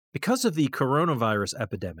Because of the coronavirus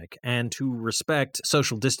epidemic and to respect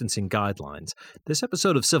social distancing guidelines, this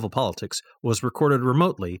episode of Civil Politics was recorded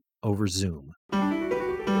remotely over Zoom.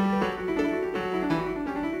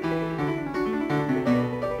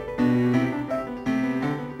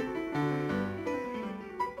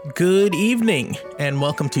 Good evening, and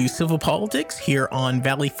welcome to Civil Politics here on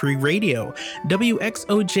Valley Free Radio,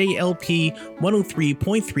 WXOJLP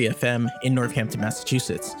 103.3 FM in Northampton,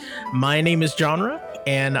 Massachusetts. My name is Genre,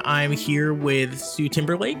 and I'm here with Sue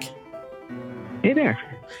Timberlake. Hey there.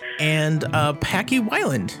 And Packy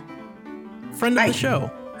Weiland, friend of the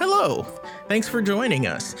show. Hello. Thanks for joining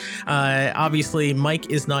us. Obviously,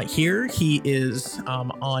 Mike is not here. He is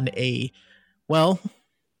on a, well,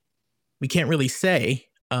 we can't really say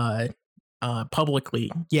publicly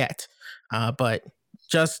yet, but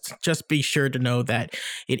just be sure to know that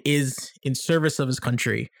it is in service of his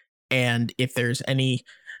country, and if there's any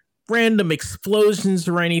random explosions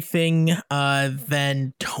or anything,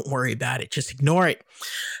 then don't worry about it, just ignore it.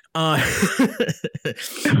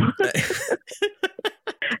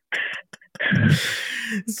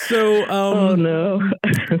 So oh no.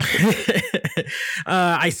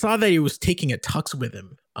 I saw that he was taking a tux with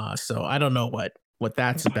him, so I don't know what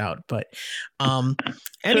that's about, but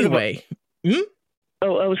anyway.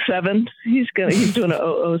 007. He's doing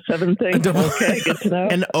a 007 thing. Okay, good to know.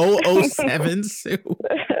 An 007, Sue?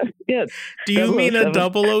 Yeah. Do you mean a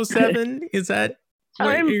 007? Is that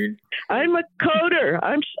I'm a coder.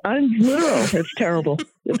 I'm literal. It's terrible.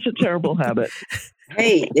 It's a terrible habit.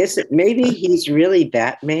 Hey, maybe he's really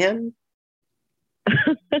Batman?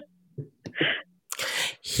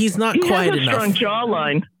 He's not quite enough. He has a strong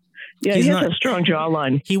jawline. Yeah, he has a strong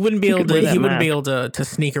jawline. He wouldn't be able to. He wouldn't be able to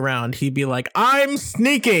sneak around. He'd be like, "I'm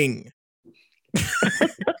sneaking."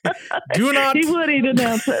 Do not. He would. He'd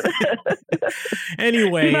announce it.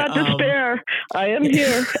 Anyway, do not despair. I am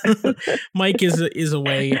here. Mike is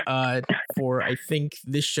away for, I think,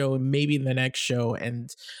 this show and maybe the next show, and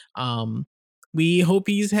we hope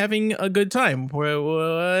he's having a good time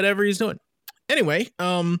whatever he's doing. Anyway,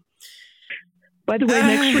 by the way,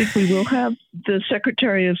 next week we will have the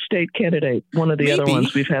Secretary of State candidate, one of the other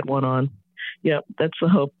ones. We've had one on. Yeah, that's the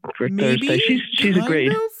hope for Thursday. She's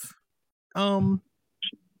agreed.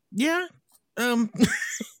 Yeah.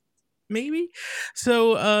 Maybe.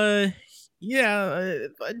 So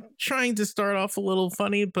trying to start off a little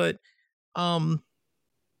funny, but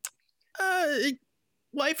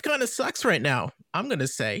life kind of sucks right now, I'm gonna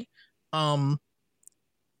say.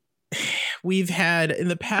 We've had in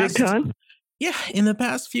the past in the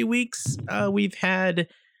past few weeks, we've had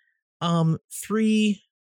 3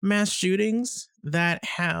 mass shootings that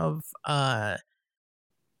have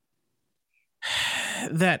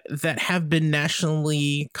that have been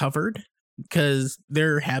nationally covered, because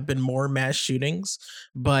there have been more mass shootings,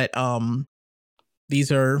 but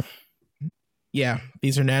these are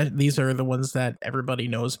the ones that everybody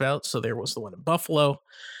knows about. So there was the one in Buffalo,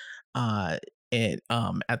 at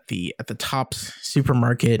the Tops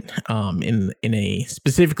supermarket,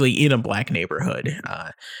 specifically in a black neighborhood.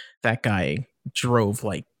 That guy drove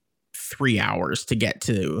like 3 hours to get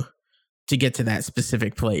to that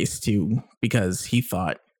specific place because he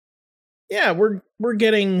thought, we're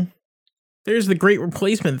getting, there's the great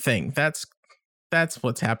replacement thing. That's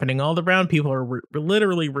what's happening. All the brown people are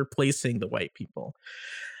literally replacing the white people.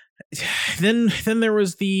 Then there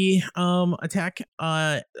was the attack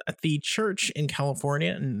at the church in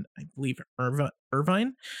California, and I believe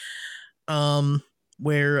Irvine,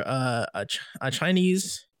 where a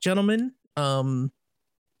Chinese gentleman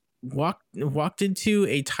walked into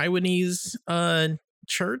a Taiwanese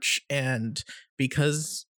church, and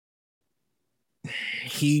because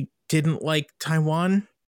he didn't like Taiwan,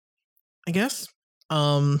 I guess.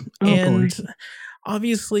 And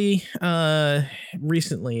obviously,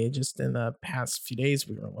 recently, just in the past few days,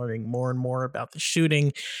 we were learning more and more about the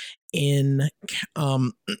shooting in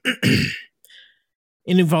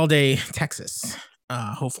Uvalde, Texas.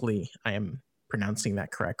 Hopefully, I am pronouncing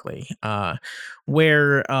that correctly.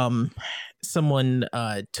 Where someone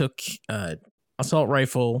took assault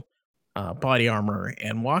rifle, body armor,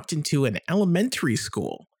 and walked into an elementary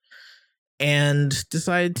school and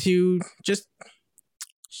decided to just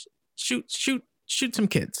shoot some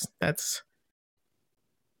kids. That's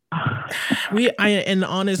and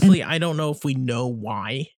honestly, I don't know if we know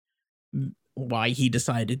why he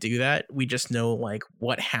decided to do that. We just know like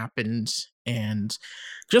what happened, and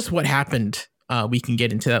just what happened. We can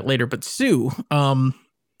get into that later. But Sue,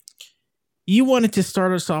 you wanted to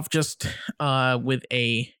start us off just with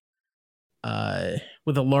a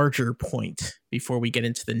larger point before we get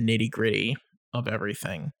into the nitty gritty of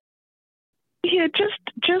everything. Yeah, just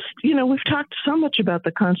we've talked so much about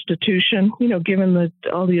the Constitution, given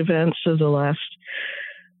all the events of the last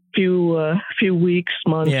few weeks,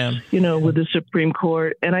 months, with the Supreme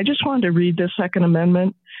Court. And I just wanted to read the Second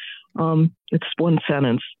Amendment. It's one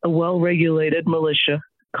sentence: a well-regulated militia,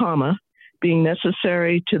 comma, being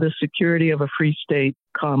necessary to the security of a free state,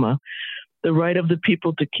 comma, the right of the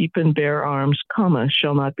people to keep and bear arms, comma,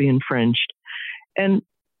 shall not be infringed. And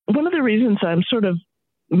one of the reasons I'm sort of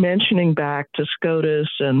mentioning back to SCOTUS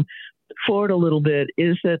and forward a little bit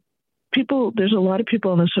is that there's a lot of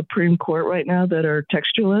people on the Supreme Court right now that are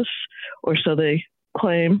textualists, or so they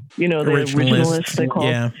claim, the originalists they call.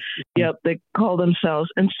 Yeah. Yep, they call themselves.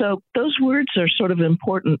 And so those words are sort of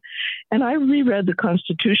important. And I reread the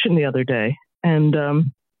Constitution the other day, and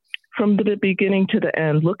from the beginning to the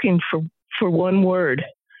end, looking for one word: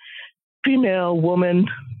 female, woman,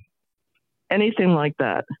 anything like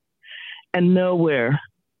that. And nowhere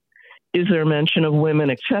is there a mention of women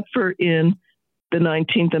except for in the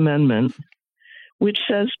 19th Amendment, which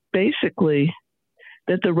says basically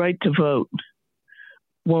that the right to vote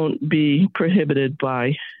won't be prohibited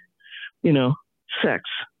by, sex.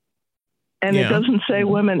 And it doesn't say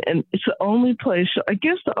women. And it's the only place. So I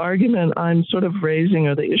guess the argument I'm sort of raising,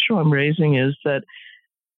 or the issue I'm raising, is that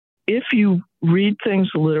if you read things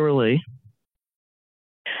literally,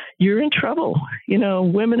 you're in trouble.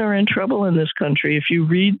 Women are in trouble in this country. If you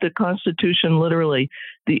read the Constitution literally,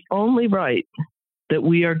 the only right that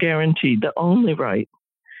we are guaranteed, the only right,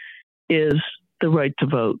 is the right to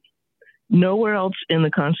vote. Nowhere else in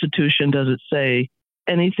the Constitution does it say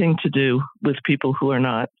anything to do with people who are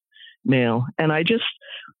not male. And I just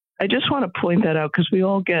want to point that out, because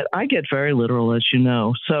I get very literal, as you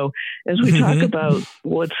know. So as we talk about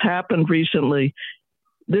what's happened recently,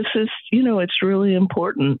 this is, it's really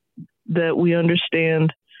important that we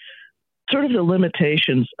understand sort of the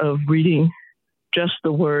limitations of reading just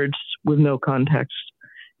the words with no context.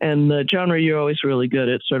 And John Ray, you're always really good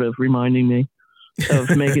at sort of reminding me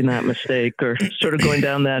of making that mistake, or sort of going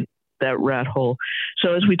down that rat hole.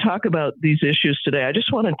 So as we talk about these issues today, I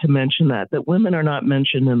just wanted to mention that women are not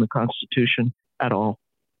mentioned in the Constitution at all,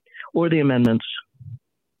 or the amendments.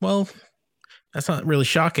 Well, that's not really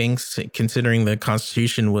shocking, considering the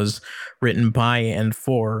Constitution was written by and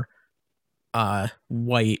for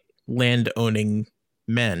white land-owning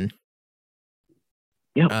men.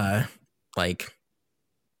 Yep. Like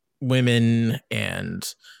women and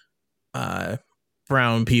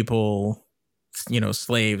brown people,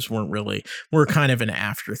 slaves were kind of an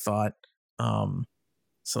afterthought.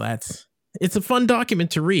 So it's a fun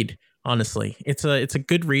document to read. Honestly, it's a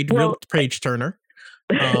good read. Real page turner.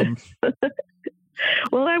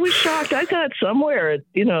 Well, I was shocked. I thought somewhere,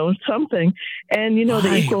 something. And,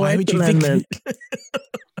 the Equal Rights Amendment.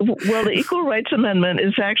 Well, the Equal Rights Amendment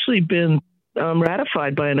has actually been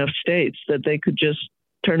ratified by enough states that they could just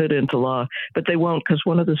turn it into law. But they won't, because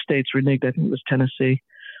one of the states reneged. I think it was Tennessee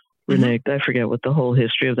reneged. I forget what the whole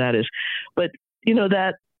history of that is. But,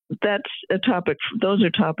 that's a topic. Those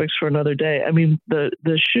are topics for another day. I mean,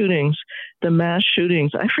 the shootings, the mass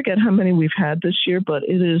shootings, I forget how many we've had this year, but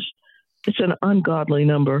it's an ungodly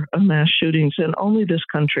number of mass shootings, and only this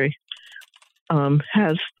country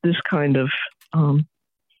has this kind of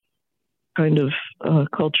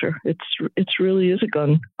culture. It's really is a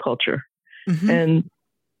gun culture, and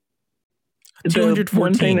 214.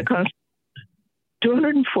 One thing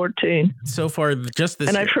 214 so far, just this.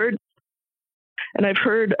 And year. I've heard.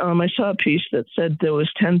 I saw a piece that said there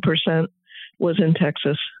was 10% was in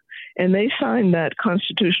Texas. And they signed that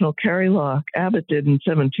constitutional carry law. Abbott did in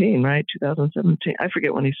 2017. I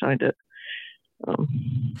forget when he signed it.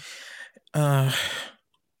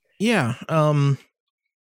 Yeah.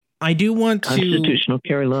 I do want constitutional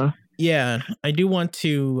carry law. Yeah, I do want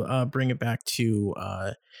to bring it back to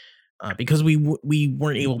because we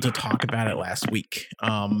weren't able to talk about it last week.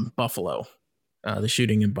 Buffalo, the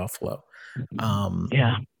shooting in Buffalo.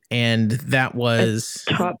 Yeah, and that was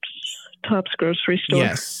Tops grocery store.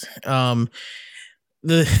 Yes.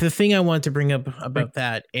 The thing I want to bring up about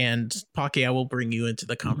that, and Pocky, I will bring you into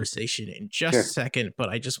the conversation in just a second, but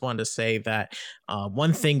I just want to say that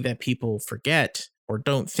one thing that people forget or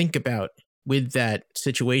don't think about with that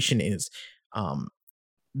situation is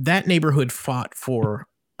that neighborhood fought for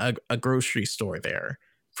a grocery store there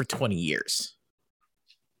for 20 years.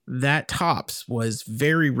 That Tops was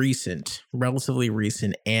very recent, relatively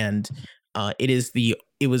recent, and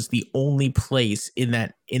it was the only place in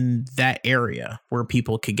that area where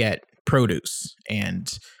people could get produce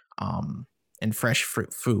and fresh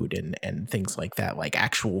fruit food and things like that, like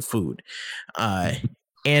actual food.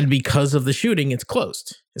 And because of the shooting, it's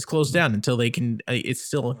closed. It's closed down until they can. It's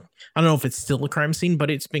still. I don't know if it's still a crime scene,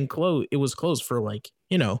 but it's been closed. It was closed for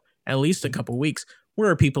at least a couple weeks.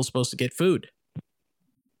 Where are people supposed to get food?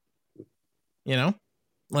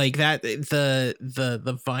 Like that.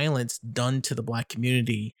 The violence done to the Black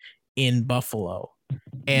community in Buffalo,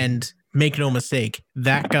 and make no mistake,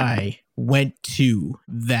 that guy went to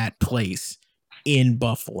that place in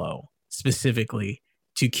Buffalo specifically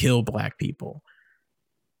to kill Black people.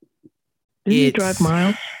 Did he drive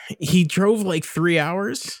miles? He drove like 3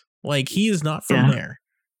 hours. Like, he is not from there.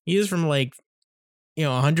 He is from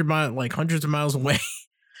 100 miles, like hundreds of miles away.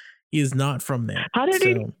 He is not from there. How did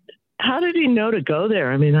he know to go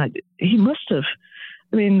there? I mean, he must have.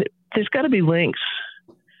 I mean, there's got to be links.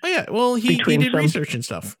 Oh yeah, well, he did research and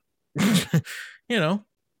stuff.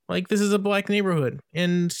 Like, this is a Black neighborhood,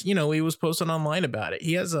 and he was posting online about it.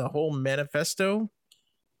 He has a whole manifesto,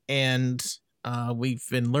 and we've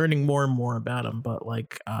been learning more and more about him. But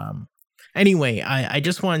anyway, I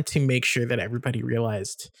just wanted to make sure that everybody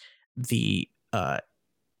realized the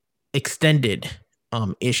extended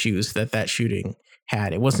issues that shooting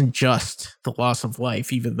had. It wasn't just the loss of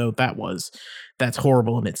life, even though that's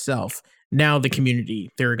horrible in itself. Now the community,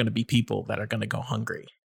 there are going to be people that are going to go hungry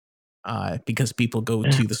because people go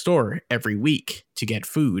to the store every week to get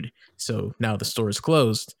food. So now the store is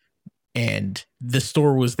closed, and the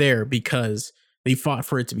store was there because they fought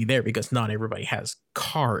for it to be there, because not everybody has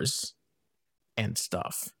cars and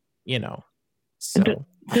stuff, So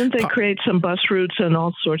didn't they create some bus routes and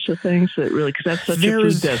all sorts of things that really, because that's such a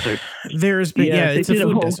food desert. There's been, it's a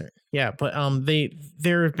food desert. Yeah, but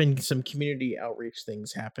there have been some community outreach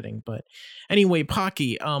things happening. But anyway,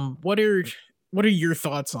 Pocky, what are your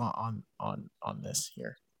thoughts on this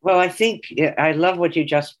here? Well, I think I love what you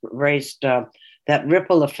just raised, that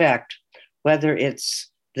ripple effect, whether it's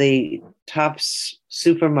the Tops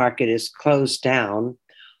supermarket is closed down,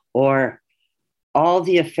 or all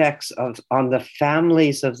the effects on the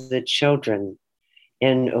families of the children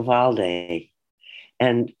in Uvalde.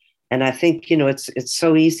 And I think, it's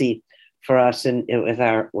so easy for us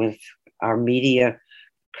with our media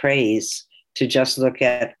craze to just look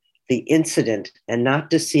at the incident and not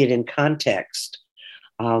to see it in context.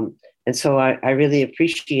 And so I really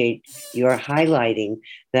appreciate your highlighting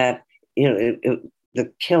that, the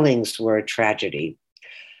killings were a tragedy.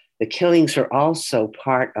 The killings are also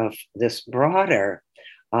part of this broader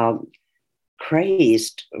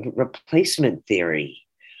crazed replacement theory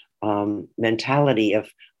mentality of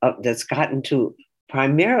that's gotten to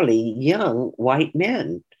primarily young white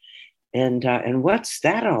men. And what's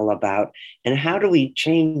that all about? And how do we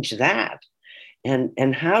change that?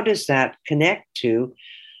 And how does that connect to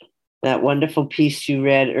that wonderful piece you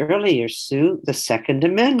read earlier, Sue, the Second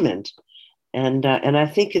Amendment? And I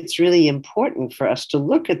think it's really important for us to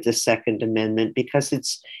look at the Second Amendment, because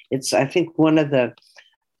it's I think one of the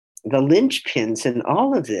linchpins in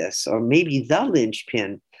all of this, or maybe the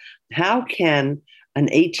linchpin. How can an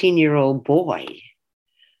 18-year-old boy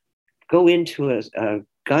go into a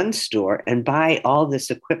gun store and buy all this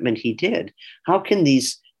equipment he did? How can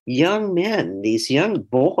these young men, these young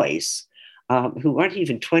boys who aren't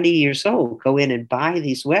even 20 years old, go in and buy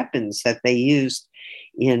these weapons that they used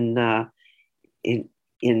in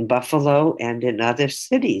Buffalo and in other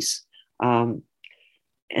cities? And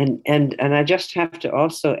I just have to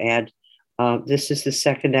also add, this is the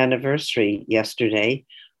second anniversary yesterday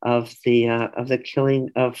of the killing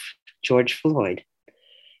of George Floyd.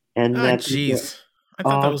 And jeez, I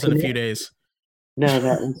thought that was in a few days. No,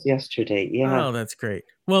 that was yesterday. Yeah. Oh, that's great.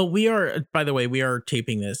 Well, by the way, we are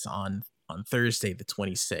taping this on Thursday, the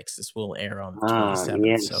 26th. This will air on the 27th.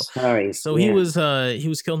 Yes, sorry. So he was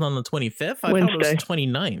killed on the 25th. I thought it was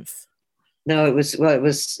 29th. No, it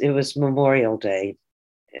was Memorial Day,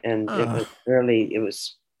 and it was early. It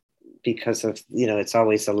was because of it's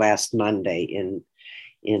always the last Monday in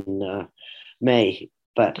May.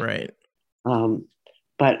 But right.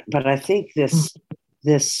 But I think this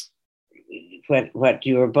what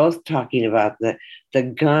you were both talking about, the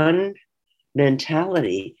gun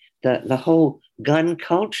mentality, the whole gun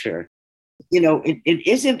culture, it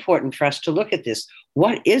is important for us to look at this.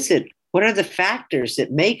 What is it? What are the factors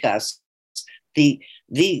that make us the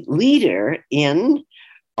leader in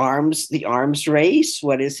the arms race?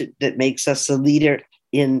 What is it that makes us a leader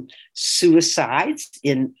in suicides,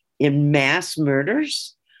 in mass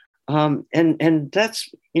murders? And that's,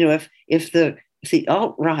 if the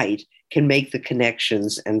alt-right can make the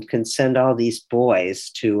connections and can send all these boys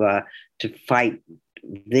to fight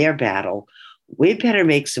their battle, we better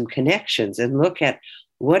make some connections and look at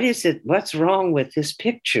what's wrong with this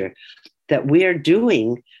picture that we're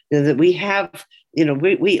doing, that we have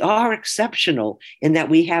we are exceptional in that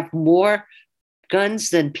we have more guns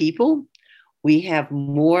than people. We have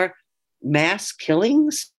more mass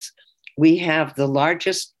killings. We have the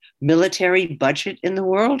largest military budget in the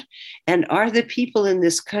world. And are the people in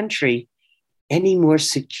this country any more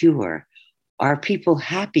secure? Are people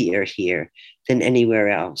happier here than anywhere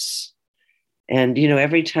else? And,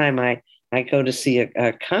 every time I go to see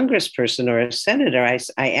a congressperson or a senator,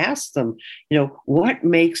 I ask them, what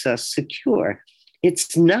makes us secure?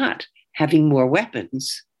 It's not having more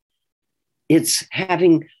weapons. It's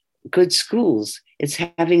having good schools. It's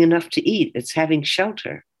having enough to eat. It's having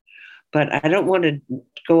shelter. But I don't want to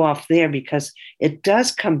go off there because it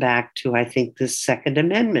does come back to, I think, this Second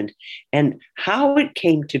Amendment and how it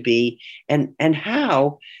came to be and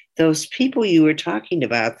how those people you were talking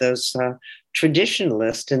about, those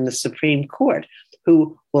traditionalists in the Supreme Court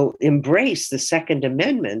who will embrace the Second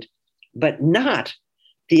Amendment, but not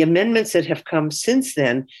the amendments that have come since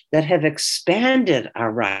then that have expanded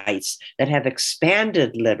our rights, that have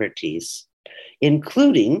expanded liberties,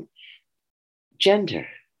 including gender.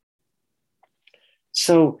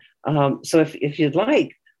 So if you'd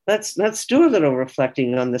like, let's do a little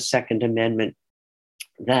reflecting on the Second Amendment.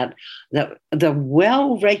 That the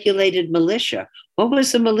well-regulated militia. What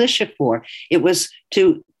was the militia for? It was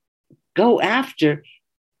to go after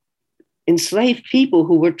enslaved people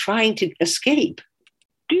who were trying to escape.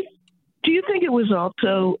 Do you think it was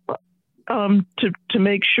also to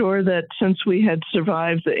make sure that since we had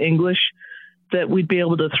survived the English, that we'd be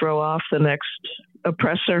able to throw off the next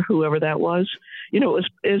oppressor, whoever that was? It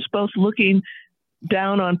was both looking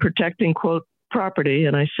down on protecting, quote, property,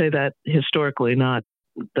 and I say that historically, not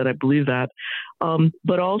that I believe that,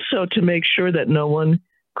 but also to make sure that no one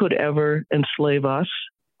could ever enslave us.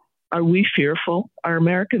 Are we fearful? Are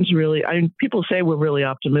Americans really, people say we're really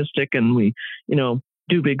optimistic and we,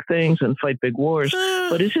 do big things and fight big wars,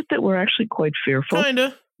 but is it that we're actually quite fearful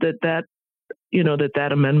Kinda. that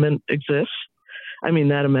amendment exists? I mean,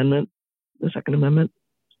 that amendment, the Second Amendment.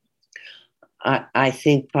 I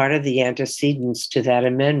think part of the antecedents to that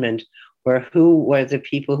amendment were who were the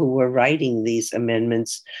people who were writing these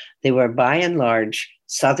amendments. They were by and large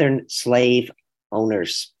Southern slave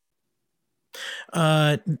owners.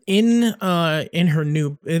 In her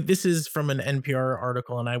new, this is from an NPR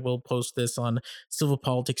article, and I will post this on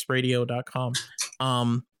civilpoliticsradio.com.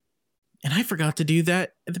 And I forgot to do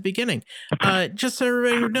that at the beginning. Just so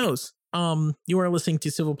everybody knows, you are listening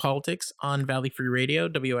to Civil Politics on Valley Free Radio,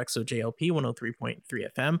 WXOJLP 103.3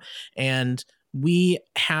 FM, and we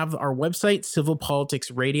have our website,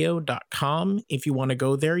 civilpoliticsradio.com. If you want to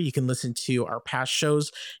go there, you can listen to our past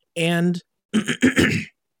shows, and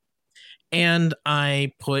and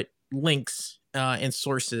I put links and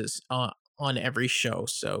sources on every show.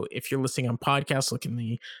 So if you're listening on podcasts, look in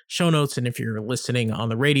the show notes, and if you're listening on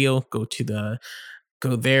the radio, go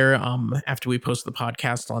there after we post the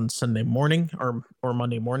podcast on Sunday morning or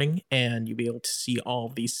Monday morning, and you'll be able to see all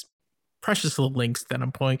of these precious little links that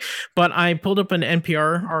I'm pulling. But I pulled up an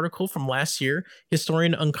NPR article from last year.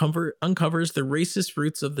 Historian uncovers the racist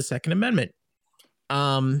roots of the Second Amendment.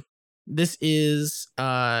 This is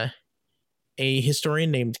a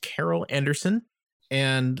historian named Carol Anderson,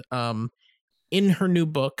 and in her new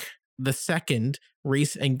book, The Second: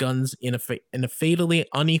 Race and Guns in a Fatally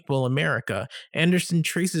Unequal America, Anderson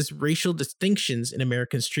traces racial distinctions in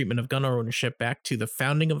Americans' treatment of gun ownership back to the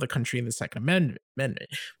founding of the country in the Second Amendment,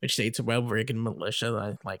 which states a well-regulated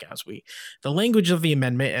militia. The language of the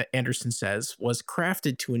amendment, Anderson says, was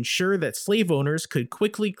crafted to ensure that slave owners could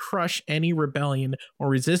quickly crush any rebellion or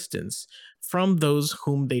resistance from those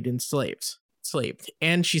whom they'd enslaved.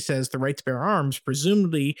 And she says the right to bear arms,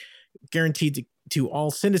 presumably guaranteed to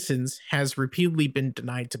all citizens, has repeatedly been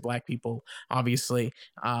denied to Black people. Obviously,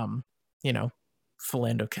 Philando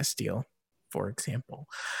Castile, for example.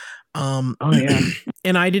 Oh yeah,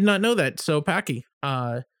 and I did not know that. So Packy,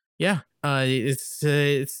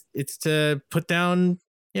 it's to put down,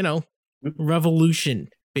 revolution,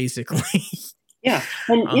 basically. Yeah,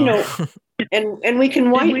 and and we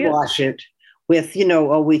can whitewash it with,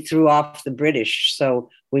 we threw off the British, so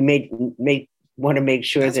we want to make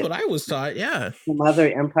sure that's what I was taught. Yeah, some other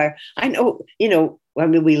empire. I know,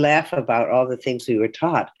 we laugh about all the things we were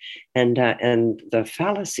taught, and the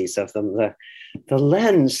fallacies of them, the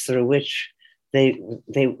lens through which they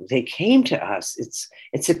came to us.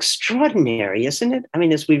 It's extraordinary, isn't it? I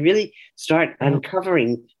mean, as we really start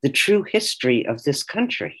uncovering the true history of this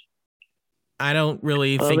country. I don't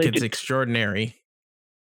really think it's extraordinary,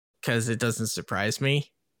 because it doesn't surprise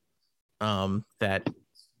me that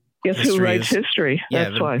Guess who writes history? Yeah,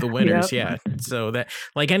 That's why. The winners. Yep. Yeah. So that,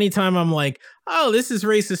 like, anytime I'm like, oh, this is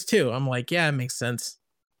racist too, I'm like, yeah, it makes sense.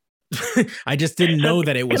 I just didn't know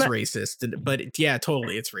that it was racist, but yeah,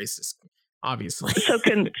 totally, it's racist, obviously. So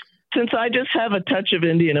since I just have a touch of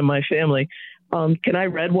Indian in my family, can I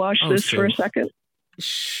red wash this for a second?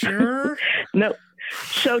 Sure. No.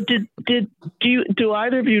 So do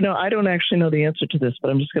either of you know? I don't actually know the answer to this, but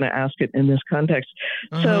I'm just going to ask it in this context.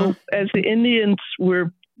 So as the Indians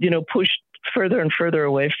were, pushed further and further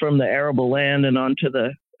away from the arable land and onto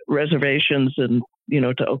the reservations and,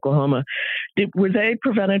 to Oklahoma, were they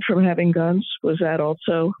prevented from having guns? Was that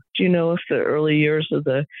also, do you know if the early years of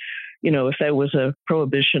the, if there was a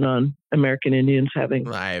prohibition on American Indians having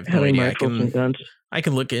rifles and guns? I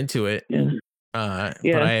can look into it. Yeah. But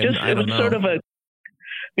I don't know. Sort of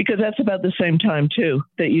because that's about the same time too,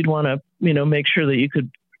 that you'd want to, make sure that you could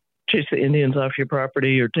chase the Indians off your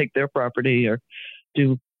property or take their property or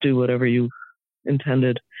do whatever you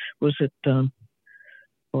intended. Was it, I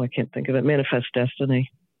can't think of it. Manifest Destiny.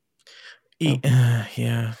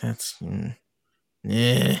 Yeah, that's, But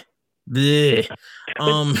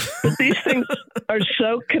these things are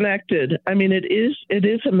so connected. I mean, it is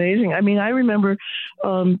amazing. I mean, I remember,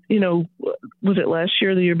 was it last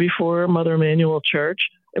year or the year before, Mother Emanuel Church?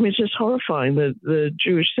 I mean, it's just horrifying. The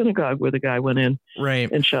Jewish synagogue where the guy went in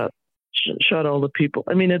and shot all the people.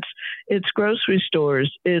 I mean, it's grocery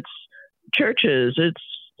stores, it's churches, it's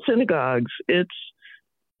synagogues, it's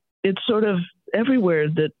sort of everywhere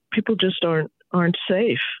that people just aren't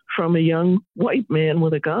safe from a young white man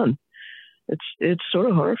with a gun. It's sort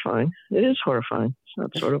of horrifying. It is horrifying. It's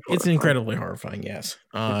not sort of horrifying. It's incredibly horrifying, yes.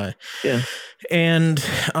 Yeah. And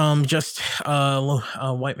just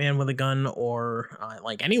a white man with a gun, or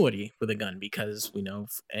like anybody with a gun, because we know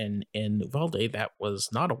in Uvalde that was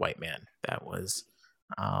not a white man. That was,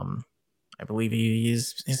 I believe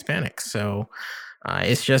he's Hispanic. So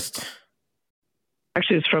it's just.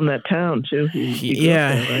 Actually, it's from that town too.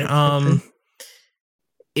 There, right?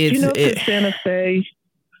 Do you know if Santa Fe?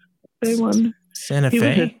 They won. Santa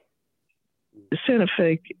Fe,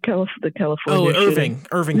 the California. Oh, Irving,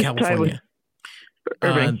 California.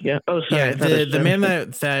 Irving, yeah. Oh, sorry. Yeah, the man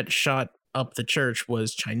that shot up the church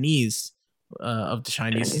was Chinese, of the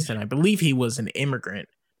Chinese descent. I believe he was an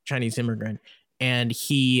Chinese immigrant, and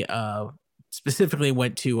he specifically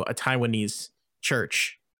went to a Taiwanese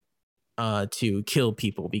church to kill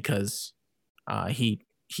people because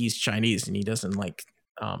he's Chinese and he doesn't like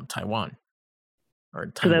Taiwan.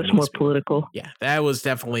 So that's more political. Yeah, that was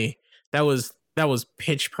definitely that was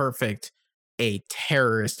pitch perfect a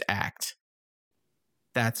terrorist act.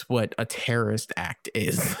 That's what a terrorist act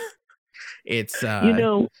is. It's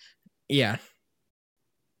yeah.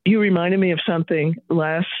 You reminded me of something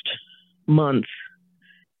last month.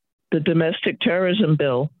 The domestic terrorism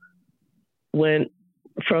bill went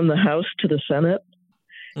from the House to the Senate,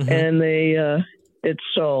 and it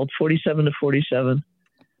stalled 47 to 47,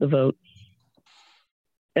 the vote.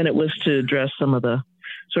 And it was to address some of the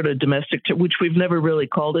sort of domestic, which we've never really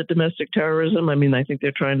called it domestic terrorism. I mean, I think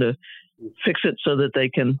they're trying to fix it so that they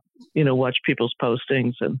can, watch people's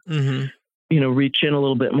postings and, reach in a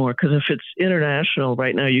little bit more. Because if it's international,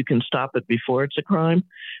 right now you can stop it before it's a crime.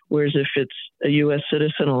 Whereas if it's a U.S.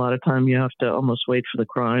 citizen, a lot of time you have to almost wait for the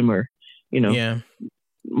crime or,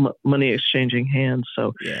 money exchanging hands.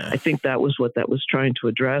 So I think that was what that was trying to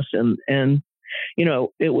address. And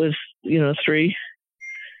it was, three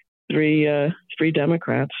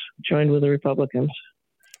Democrats joined with the Republicans.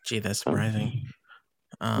 Gee, that's surprising.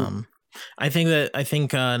 I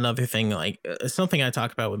think another thing, like something I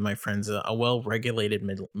talk about with my friends, a well-regulated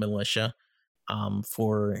militia,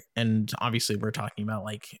 and obviously we're talking about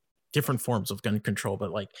like different forms of gun control,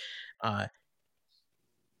 but like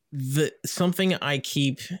something I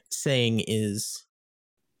keep saying is,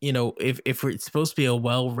 if it's supposed to be a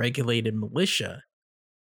well-regulated militia,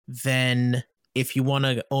 then if you want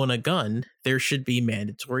to own a gun, there should be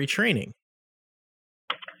mandatory training.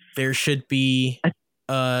 There should be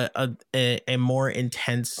a more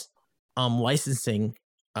intense licensing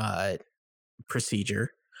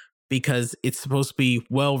procedure, because it's supposed to be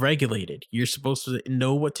well regulated. You're supposed to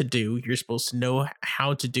know what to do. You're supposed to know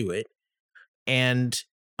how to do it, and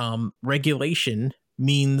regulation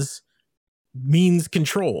means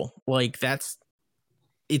control. Like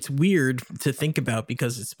it's weird to think about,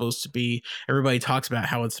 because it's supposed to be, everybody talks about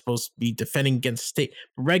how it's supposed to be defending against state.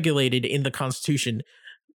 Regulated in the Constitution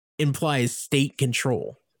implies state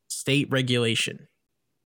control, state regulation.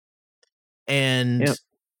 And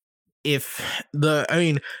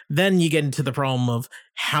then you get into the problem of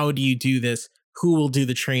how do you do this? Who will do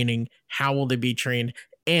the training? How will they be trained?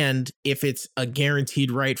 And if it's a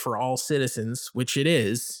guaranteed right for all citizens, which it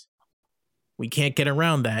is, we can't get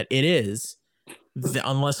around that. It is,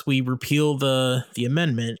 unless we repeal the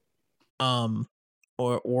amendment,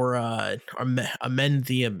 or amend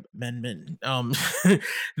the amendment,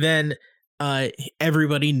 then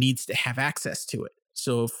everybody needs to have access to it.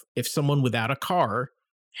 So if someone without a car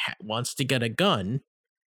wants to get a gun,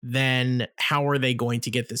 then how are they going to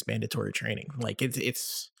get this mandatory training? Like it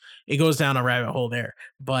goes down a rabbit hole there.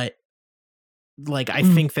 But like, I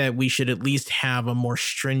think that we should at least have a more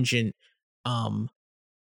stringent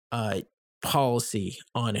policy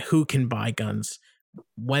on who can buy guns,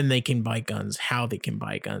 when they can buy guns, how they can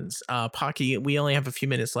buy guns. Pocky, we only have a few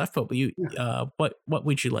minutes left, but what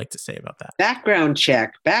would you like to say about that? Background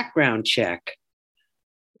check.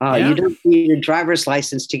 You don't need a driver's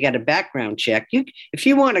license to get a background check. If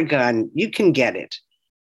you want a gun, you can get it.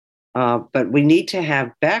 But we need to have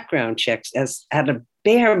background checks as at a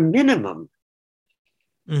bare minimum.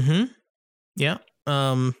 Mm-hmm. Yeah.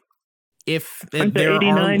 If aren't there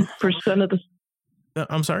 89% of the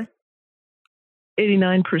I'm sorry?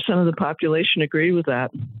 89% of the population agree with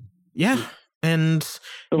that. Yeah. And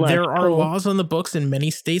there are laws on the books in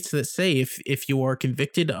many states that say if you are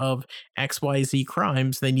convicted of XYZ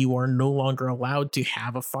crimes, then you are no longer allowed to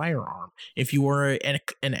have a firearm. If you are an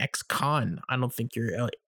ex-con, I don't think you're,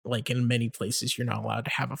 like, in many places you're not allowed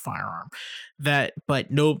to have a firearm. But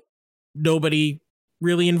nobody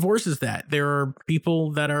really enforces that. There are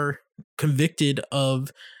people that are convicted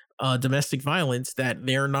of domestic violence that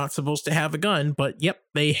they're not supposed to have a gun, but yep,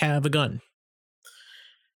 they have a gun.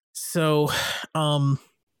 So, I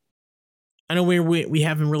know we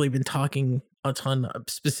haven't really been talking a ton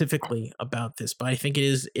specifically about this, but I think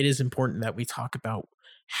it is important that we talk about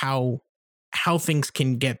how things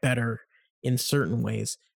can get better in certain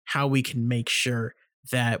ways, how we can make sure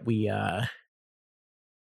that we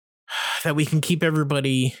can keep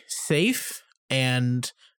everybody safe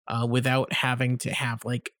and without having to have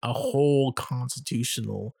like a whole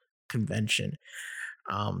constitutional convention.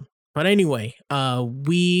 But anyway,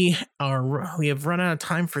 we have run out of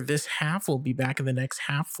time for this half. We'll be back in the next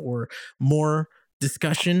half for more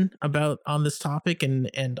discussion on this topic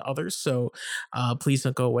and others. So please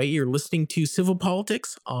don't go away. You're listening to Civil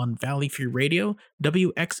Politics on Valley Free Radio,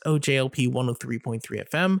 WXOJLP 103.3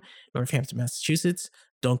 FM, Northampton, Massachusetts.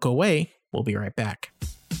 Don't go away. We'll be right back.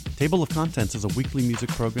 Table of Contents is a weekly music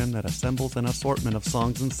program that assembles an assortment of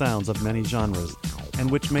songs and sounds of many genres,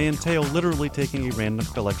 and which may entail literally taking a random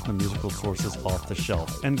collection of musical sources off the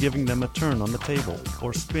shelf and giving them a turn on the table,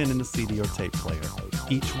 or spin in the CD or tape player.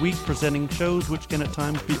 Each week presenting shows which can at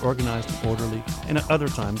times be organized and orderly, and at other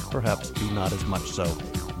times perhaps be not as much so,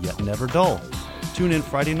 yet never dull. Tune in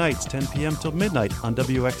Friday nights, 10 p.m. till midnight on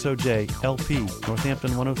WXOJ LP,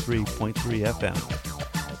 Northampton 103.3 FM.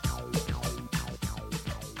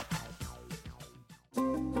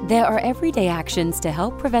 There are everyday actions to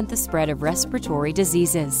help prevent the spread of respiratory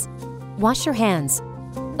diseases. Wash your hands.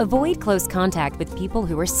 Avoid close contact with people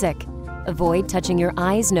who are sick. Avoid touching your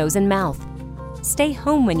eyes, nose, and mouth. Stay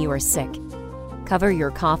home when you are sick. Cover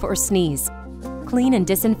your cough or sneeze. Clean and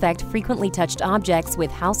disinfect frequently touched objects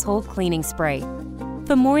with household cleaning spray.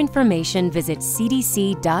 For more information, visit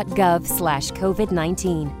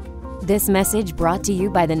cdc.gov/COVID-19. This message brought to you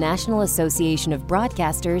by the National Association of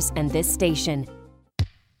Broadcasters and this station.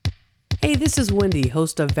 Hey, this is Wendy,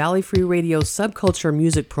 host of Valley Free Radio's Subculture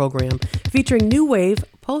Music Program, featuring new wave,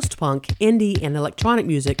 post-punk, indie, and electronic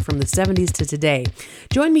music from the 70s to today.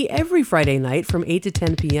 Join me every Friday night from 8 to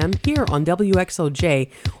 10 p.m. here on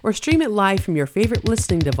WXOJ, or stream it live from your favorite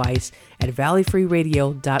listening device at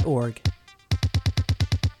valleyfreeradio.org.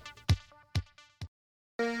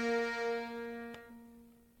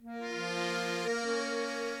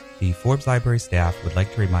 The Forbes Library staff would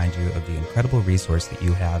like to remind you of the incredible resource that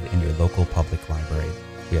you have in your local public library.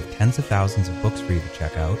 We have tens of thousands of books for you to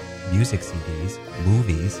check out, music CDs,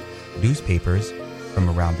 movies, newspapers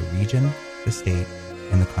from around the region, the state,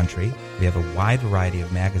 and the country. We have a wide variety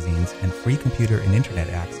of magazines and free computer and internet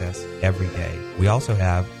access every day. We also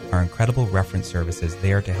have our incredible reference services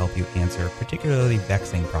there to help you answer particularly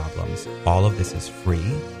vexing problems. All of this is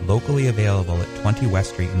free, locally available at 20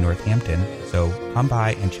 West Street in Northampton, so come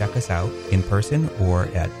by and check us out in person or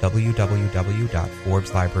at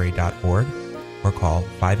www.forbeslibrary.org or call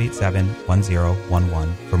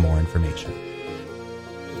 587-1011 for more information.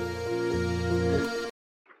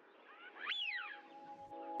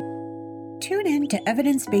 Tune in to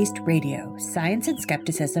Evidence-Based Radio, science and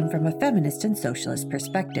skepticism from a feminist and socialist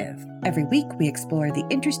perspective. Every week, we explore the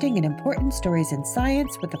interesting and important stories in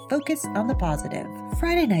science with a focus on the positive.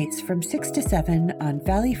 Friday nights from 6 to 7 on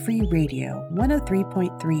Valley Free Radio,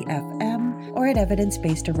 103.3 FM, or at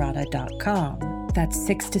evidencebasederrata.com. That's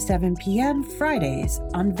 6 to 7 p.m. Fridays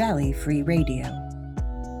on Valley Free Radio.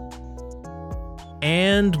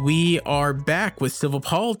 And we are back with Civil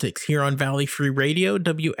Politics here on Valley Free Radio,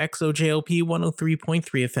 WXOJLP 103.3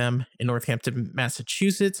 FM in Northampton,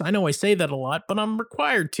 Massachusetts. I know I say that a lot, but I'm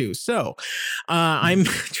required to. So I'm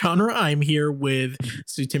Genre. I'm here with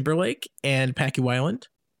Sue Timberlake and Packy Weiland.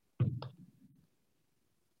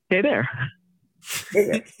 Hey there.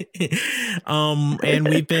 And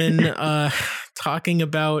we've been talking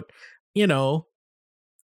about,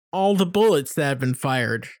 all the bullets that have been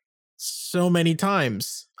fired so many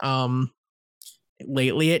times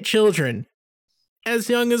lately at children as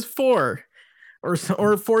young as 4 or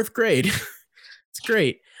 4th grade. It's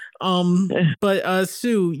great. But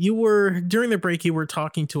Sue, you were during the break, you were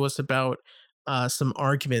talking to us about some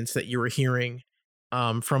arguments that you were hearing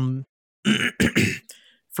from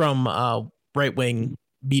right-wing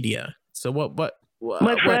media. So what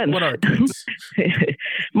arguments?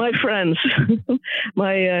 My friends,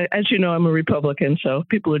 as you know, I'm a Republican, so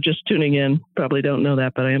people who are just tuning in probably don't know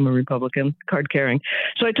that, but I am a Republican, card carrying.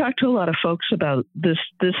 So I talked to a lot of folks about this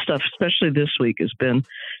stuff, especially this week has been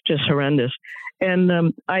just horrendous.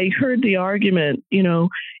 And I heard the argument,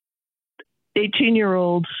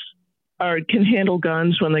 18-year-olds can handle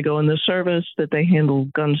guns when they go in the service, that they handle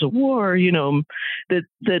guns of war, that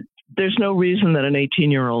there's no reason that an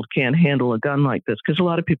 18-year-old can't handle a gun like this, because a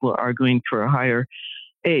lot of people are arguing for a higher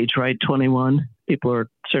age, right? 21. People are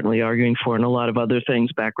certainly arguing for, and a lot of other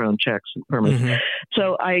things, background checks and permits. Mm-hmm.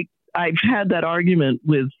 So I've had that argument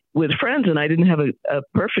with friends, and I didn't have a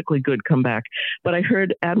perfectly good comeback. But I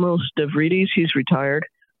heard Admiral Stavridis, he's retired,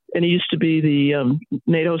 and he used to be the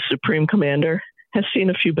NATO Supreme Commander, has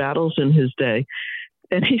seen a few battles in his day.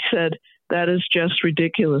 And he said, that is just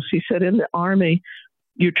ridiculous. He said, in the Army,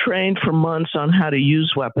 you're trained for months on how to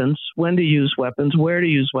use weapons, when to use weapons, where to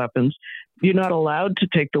use weapons. You're not allowed to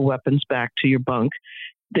take the weapons back to your bunk.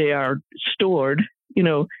 They are stored.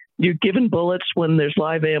 You're given bullets when there's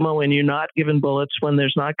live ammo, and you're not given bullets when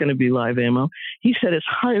there's not going to be live ammo. He said it's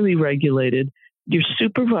highly regulated. You're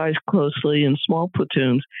supervised closely in small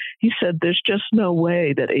platoons. He said there's just no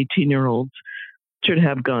way that 18-year-olds should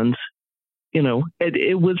have guns.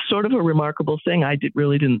 It was sort of a remarkable thing. I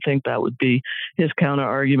really didn't think that would be his counter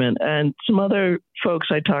argument. And some other folks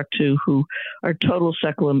I talked to who are total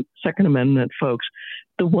Second Amendment folks,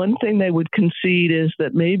 the one thing they would concede is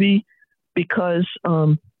that maybe because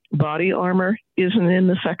body armor isn't in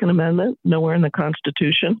the Second Amendment, nowhere in the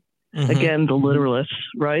Constitution. Mm-hmm. Again, the literalists,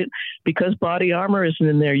 right? Because body armor isn't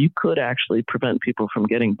in there, you could actually prevent people from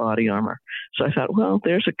getting body armor. So I thought, well,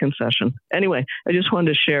 there's a concession. Anyway, I just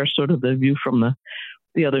wanted to share sort of the view from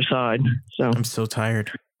the other side. So I'm so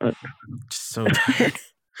tired. So tired.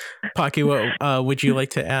 Packy, what would you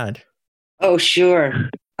like to add? Oh, sure.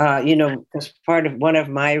 Because one of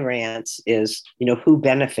my rants is, who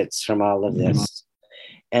benefits from all of this?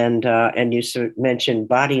 And you mentioned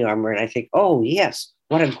body armor, and I think, oh, yes.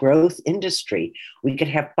 What a growth industry. We could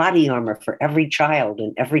have body armor for every child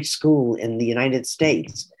in every school in the United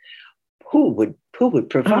States. Who would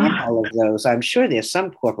provide all of those? I'm sure there's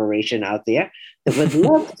some corporation out there that would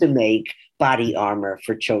love to make body armor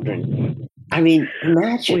for children. I mean,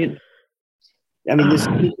 imagine. This is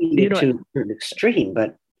to an extreme,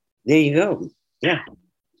 but there you go. Yeah.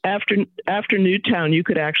 After Newtown, you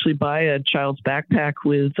could actually buy a child's backpack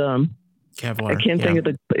with Kevlar. I can't think of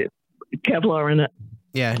the Kevlar in it.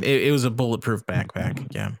 Yeah, it was a bulletproof backpack.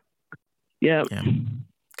 Yeah.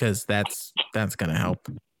 Because that's gonna help.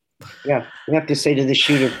 Yeah, you have to say to the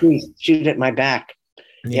shooter, please shoot at my back.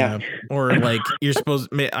 Yeah. Or you're supposed.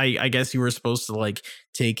 I guess you were supposed to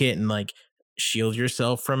take it and shield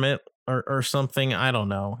yourself from it or something. I don't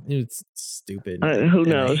know. It's stupid. Who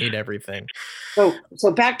knows? I hate everything.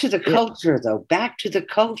 So back to the culture, though. Back to the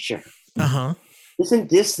culture. Isn't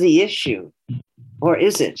this the issue, or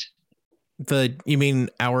is it? You mean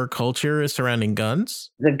our culture surrounding guns?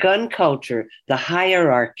 The gun culture, the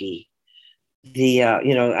hierarchy,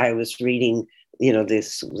 I was reading,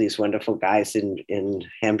 these wonderful guys in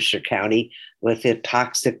Hampshire County with the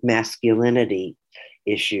toxic masculinity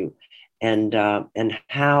issue, and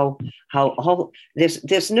how all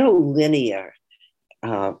there's no linear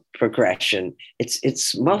progression.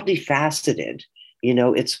 It's multifaceted.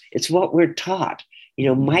 It's what we're taught.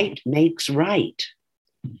 Might makes right.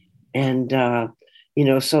 And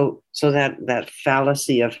so that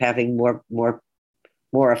fallacy of having more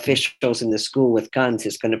more officials in the school with guns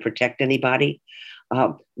is going to protect anybody.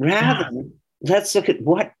 Rather, let's look at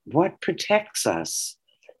what protects us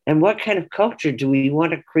and what kind of culture do we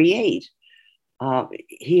want to create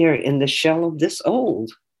here in the shell of this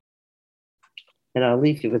old. And I'll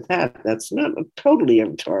leave you with that. That's not a totally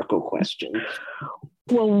rhetorical question.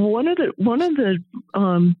 Well, one of the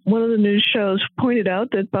news shows pointed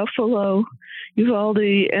out that Buffalo,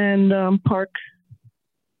 Uvalde, and Parker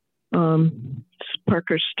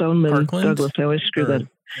Stoneman Parkland? Douglas. I always screw that.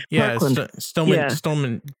 Yeah, Parkland.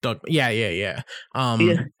 Stoneman Doug. Yeah. Yeah.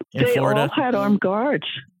 In They Florida. all had armed guards.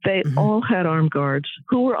 They all had armed guards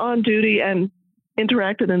who were on duty and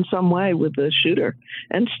interacted in some way with the shooter,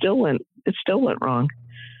 and it still went wrong.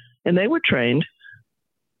 And they were trained.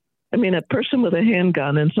 I mean, a person with a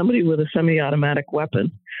handgun and somebody with a semi-automatic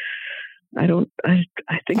weapon. I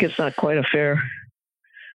think it's not quite a fair.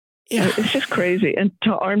 Yeah. It's just crazy. And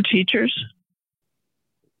to arm teachers.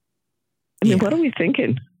 I mean, what are we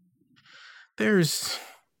thinking? There's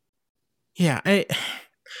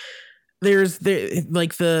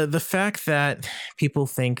the fact that people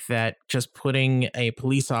think that just putting a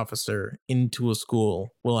police officer into a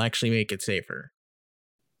school will actually make it safer,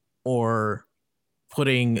 or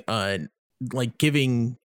putting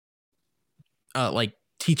giving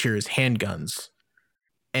teachers handguns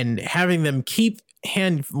and having them keep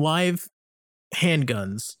live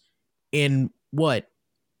handguns in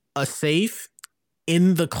a safe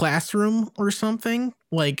in the classroom or something.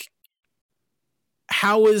 Like,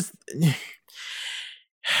 how is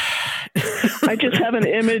I just have an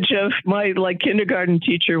image of my kindergarten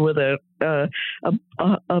teacher with a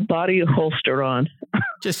body holster on,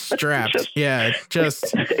 just strapped. And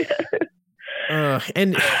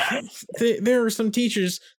there are some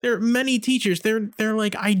teachers. There are many teachers. They're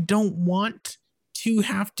like, I don't want to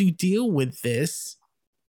have to deal with this.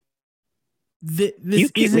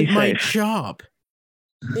 This isn't my job.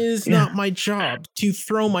 It is not my job to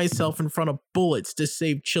throw myself in front of bullets to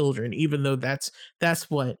save children, even though that's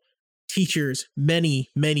what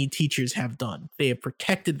many teachers have done. They have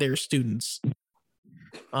protected their students.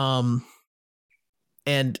 Some of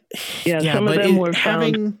them were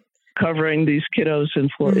found covering these kiddos in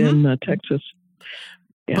Texas.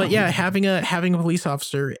 Yeah. But having a police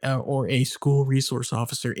officer or a school resource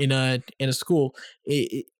officer in a school,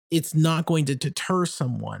 it's not going to deter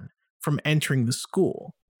someone from entering the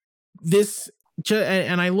school.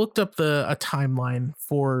 And I looked up a timeline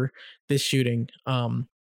for this shooting in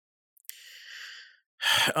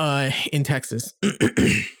Texas.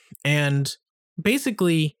 And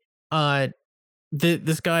basically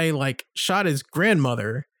this guy shot his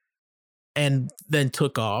grandmother and then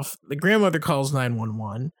took off. The grandmother calls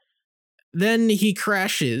 911. Then he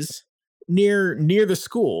crashes near the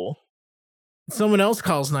school. Someone else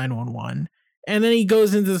calls 911, and then he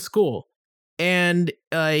goes into the school, and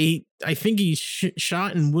I think he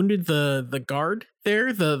shot and wounded the guard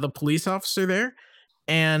there, the police officer there,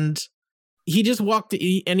 and he just walked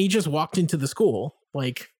into the school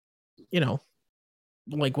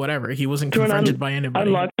whatever. He wasn't confronted by anybody.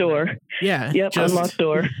 Unlocked door. Yeah. Yep. Unlocked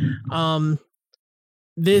door.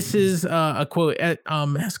 This is a quote.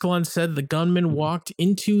 Escalon said the gunman walked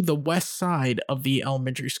into the west side of the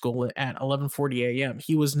elementary school at 11:40 a.m.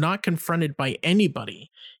 He was not confronted by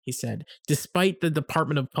anybody, he said, despite the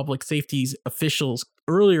Department of Public Safety's officials'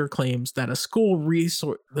 earlier claims that the school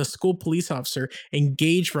police officer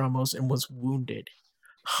engaged Ramos and was wounded.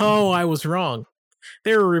 Oh, I was wrong.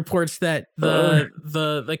 There were reports that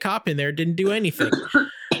the cop in there didn't do anything,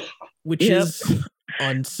 which is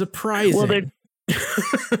unsurprising. Well,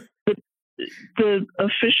 the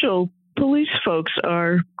official police folks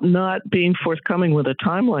are not being forthcoming with a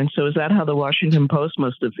timeline. So is that how the Washington Post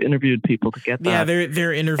must have interviewed people to get that? Yeah,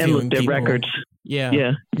 they're interviewing and looked at people. records.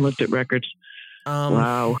 Yeah, looked at records.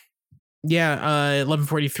 Wow. Yeah,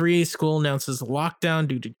 11:43, school announces lockdown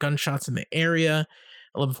due to gunshots in the area.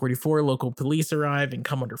 11:44, local police arrive and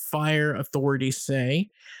come under fire, authorities say.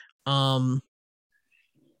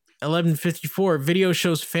 11:54, video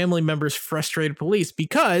shows family members frustrated police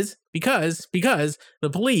because the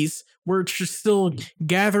police were still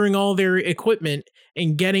gathering all their equipment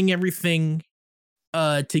and getting everything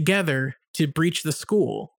together to breach the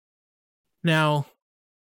school. Now,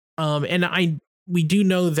 we do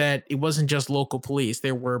know that it wasn't just local police.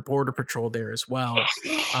 There were border patrol there as well.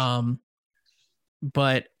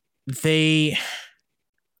 But 4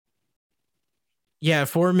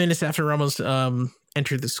 minutes after Ramos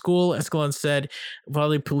entered the school, Escalon said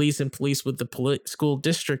Valley police and police with the school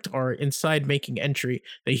district are inside making entry.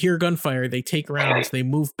 They hear gunfire, they take rounds, they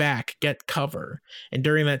move back, get cover. And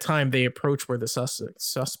during that time, they approach where the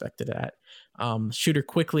suspect is at. Shooter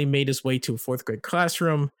quickly made his way to a 4th grade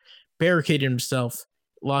classroom, barricaded himself,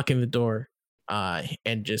 locking the door,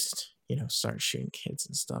 and just, started shooting kids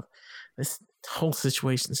and stuff. This whole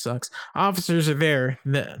situation sucks. Officers are there,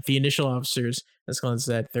 the initial officers, as Glenn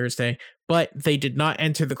said, Thursday, but they did not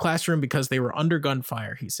enter the classroom because they were under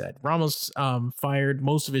gunfire, he said. Ramos fired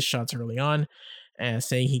most of his shots early on,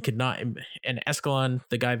 saying he could not, and Escalon,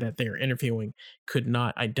 the guy that they're interviewing, could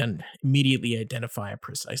not immediately identify a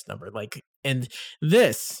precise number. And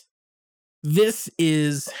this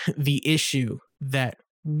is the issue that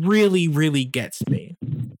really, really gets me.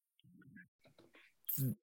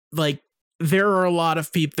 There are a lot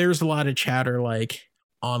of people, there's a lot of chatter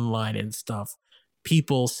online and stuff,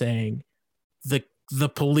 people saying the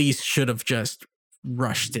police should have just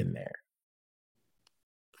rushed in there.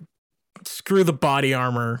 Screw the body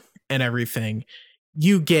armor and everything.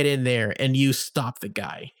 You get in there and you stop the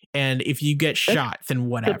guy. And if you get shot, then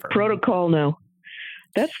whatever. The protocol now.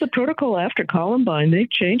 That's the protocol after Columbine. They've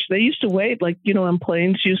changed. They used to wait, on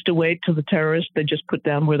planes, used to wait till the terrorists, they just put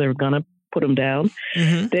down where they were going to put them down.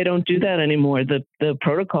 Mm-hmm. They don't do that anymore. The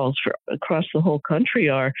protocols for across the whole country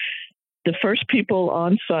are the first people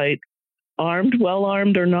on site, armed, well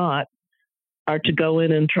armed or not, are to go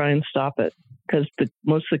in and try and stop it. Because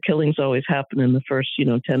most of the killings always happen in the first,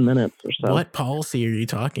 10 minutes or so. What policy are you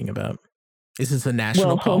talking about? Is this a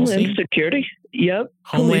national policy? Homeland Security. Yep.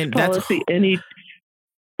 Homeland policy.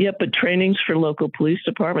 But trainings for local police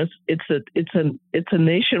departments. It's a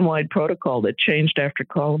nationwide protocol that changed after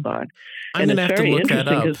Columbine. I'm going to have to look that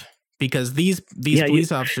up because these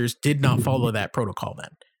police officers did not follow that protocol then.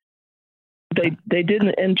 They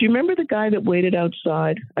didn't. And do you remember the guy that waited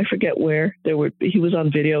outside? I forget where. He was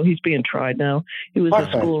on video. He's being tried now. He was a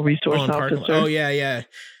school resource officer. Oh yeah.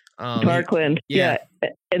 Parkland. Yeah.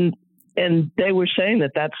 And they were saying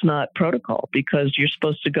that that's not protocol because you're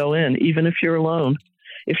supposed to go in, even if you're alone.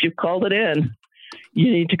 If you've called it in,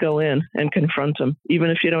 you need to go in and confront them,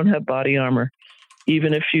 even if you don't have body armor,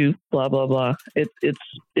 even if you blah, blah, blah.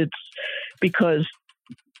 It's because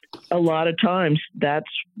a lot of times that's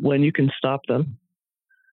when you can stop them.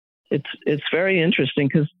 It's very interesting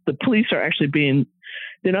because the police are actually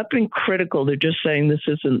they're not being critical. They're just saying this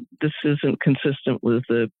isn't consistent with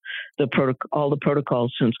all the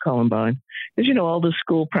protocols since Columbine. Because, all the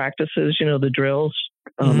school practices, the drills,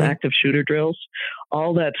 active shooter drills,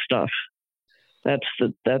 all that stuff. That's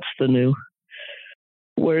the new.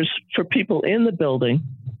 Whereas for people in the building,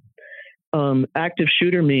 active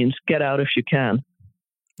shooter means get out if you can.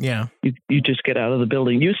 Yeah. You just get out of the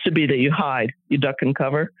building. Used to be that you hide, you duck and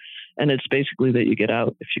cover, and it's basically that you get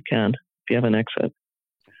out if you can, if you have an exit.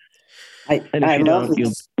 I love this.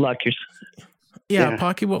 You lock yourself. Yeah,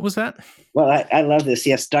 Pocky, what was that? Well, I love this.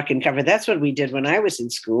 Yes, duck and cover. That's what we did when I was in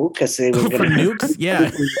school because they were going to nukes.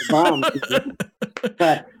 Yeah. Bombs.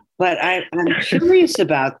 But I'm curious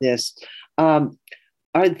about this. Are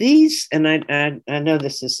these? And I know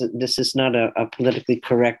this is not a politically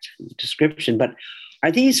correct description, but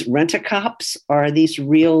are these rent-a-cops or are these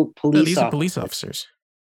real police? No, these are police officers.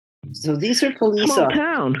 So these are police small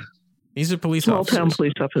town. These are police small officers. Small town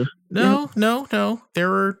police officers. No. There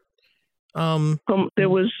were. There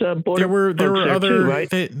was border. There were other too, right?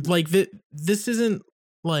 This isn't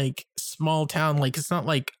like small town. Like it's not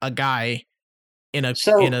like a guy in a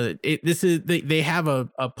this is they have a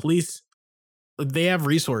police. They have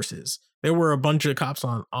resources. There were a bunch of cops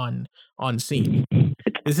on scene.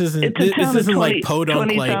 This isn't like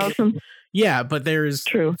podunk 20, yeah, but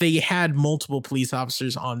they had multiple police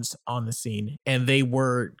officers on the scene, and they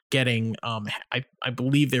were getting I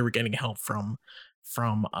believe they were getting help from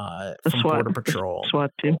Border Patrol,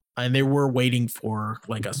 SWAT team, and they were waiting for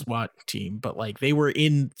like a SWAT team, but like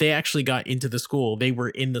they actually got into the school. They were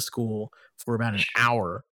in the school for about an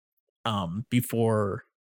hour before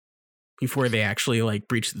they actually like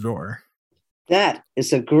breached the door. That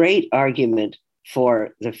is a great argument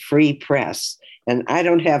for the free press. And I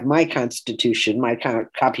don't have my Constitution, my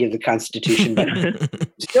copy of the Constitution, but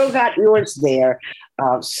still got yours there,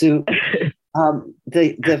 Sue.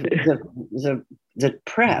 The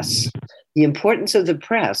press, the importance of the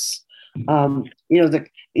press.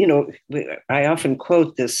 I often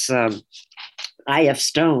quote this I.F.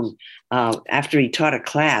 Stone after he taught a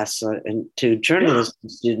class to journalism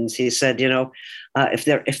students. He said,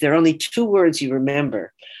 if there are only two words you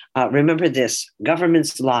remember this: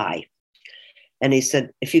 governments lie. And he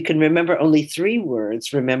said, if you can remember only three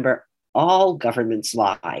words, remember all governments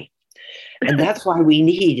lie. And that's why we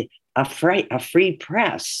need a free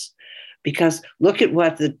press, because look at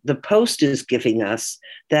what the Post is giving us,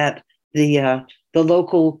 that the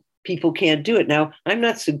local people can't do it. Now, I'm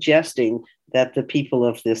not suggesting that the people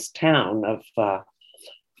of this town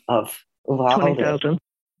of Uvalde 20,000.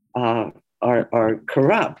 Are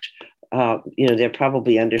corrupt. They're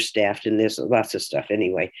probably understaffed, and there's lots of stuff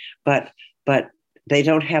anyway. But they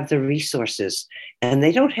don't have the resources, and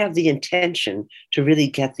they don't have the intention to really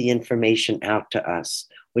get the information out to us,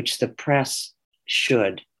 which the press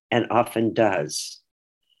should and often does.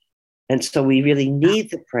 And so we really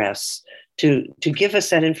need the press to give us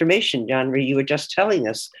that information. John Marie, you were just telling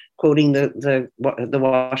us, quoting the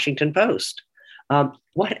Washington Post,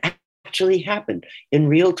 what actually happened in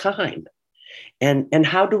real time, and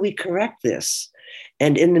how do we correct this?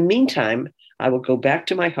 And in the meantime, I will go back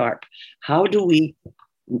to my harp. How do we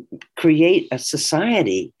create a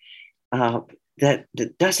society that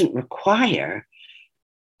doesn't require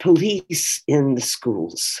police in the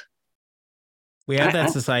schools? We have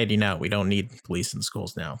that society now. We don't need police in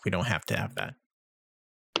schools now. We don't have to have that.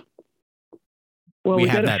 Well, we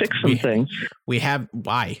got to fix some things. We've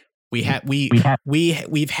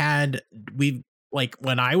like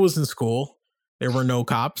when I was in school, there were no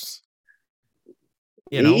cops.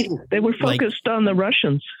 They were focused on the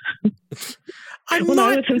Russians. I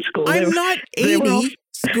was in school, I'm not 80.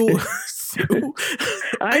 School.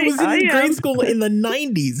 I was in grade school in the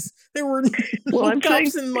 90s. There were no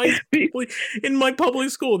cops in my public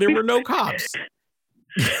school. There were no cops.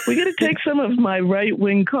 We got to take some of my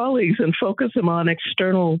right-wing colleagues and focus them on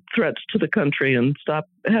external threats to the country and stop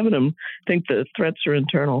having them think the threats are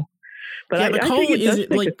internal. But I think it does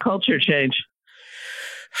take a culture change.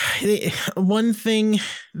 One thing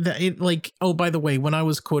that by the way, when I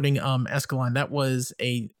was quoting Escalon, that was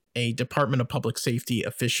a Department of Public Safety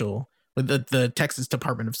official, the Texas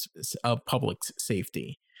Department of Public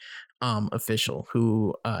Safety official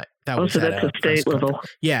who was so that's a state level.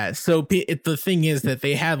 Yeah. So the thing is that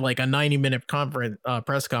they had like a 90-minute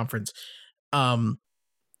press conference,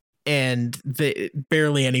 and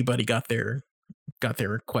barely anybody got their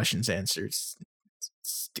questions answered.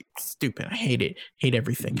 Stupid. I hate it. Hate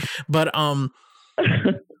everything. But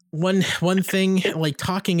one thing, like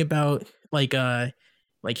talking about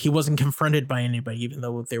like he wasn't confronted by anybody, even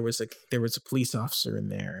though there was a police officer in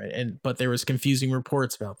there, but there was confusing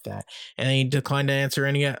reports about that, and he declined to answer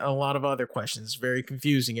a lot of other questions. Very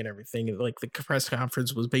confusing and everything. Like the press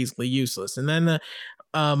conference was basically useless. And then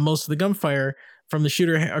most of the gunfire from the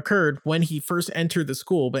shooter occurred when he first entered the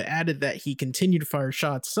school, but added that he continued to fire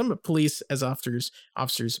shots. Some police as officers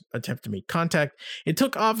attempted to make contact. It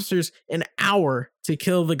took officers an hour to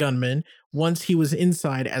kill the gunman once he was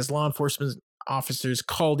inside, as law enforcement officers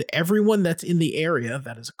called everyone that's in the area,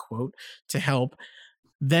 that is a quote, to help,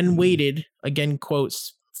 then waited, again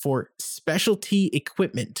quotes, for specialty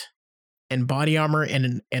equipment and body armor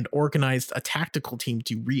and organized a tactical team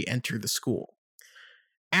to re-enter the school.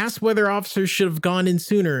 Asked whether officers should have gone in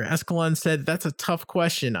sooner, Escalon said, "That's a tough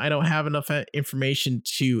question. I don't have enough information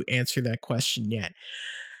to answer that question yet."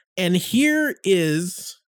 And here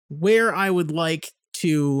is where I would like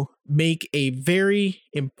to make a very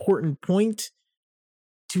important point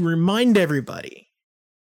to remind everybody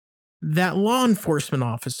that law enforcement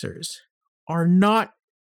officers are not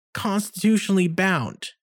constitutionally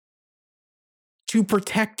bound to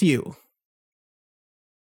protect you.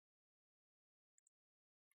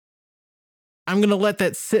 I'm going to let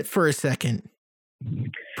that sit for a second.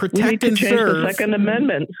 Protect and serve. The Second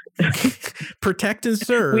Amendment. Protect and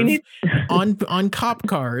serve on cop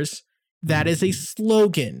cars. That is a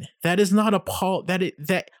slogan. That is not a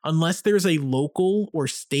that unless there's a local or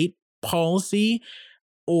state policy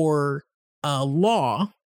or a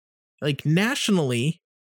law, like nationally,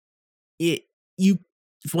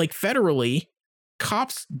 federally,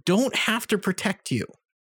 cops don't have to protect you.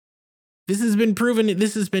 This has been proven.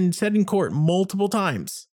 This has been said in court multiple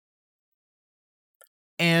times.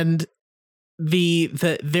 And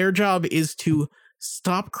their job is to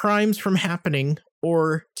stop crimes from happening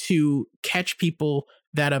or to catch people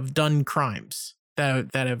that have done crimes,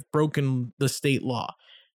 that have broken the state law.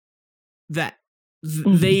 That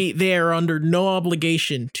they are under no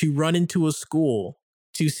obligation to run into a school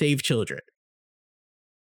to save children.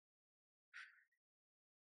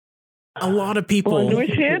 A lot of people. Well, in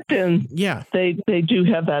Northampton, they do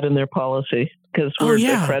have that in their policy because we're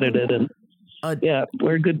accredited and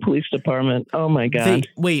we're a good police department. Oh my God!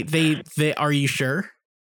 They are you sure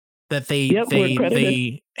that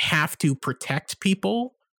they have to protect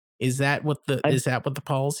people? Is that what the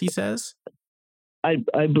policy says? I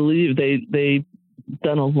believe they've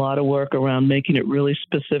done a lot of work around making it really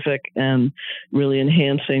specific and really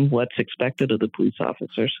enhancing what's expected of the police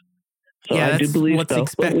officers. So I do believe what's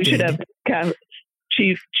expected. We should have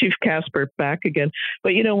Chief Casper back again.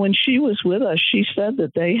 But when she was with us, she said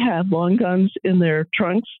that they had long guns in their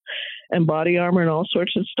trunks and body armor and all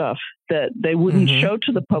sorts of stuff that they wouldn't show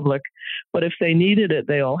to the public, but if they needed it,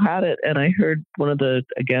 they all had it. And I heard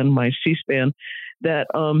my C-SPAN, that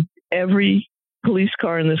every police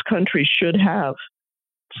car in this country should have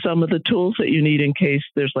some of the tools that you need in case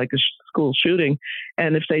there's like a school shooting.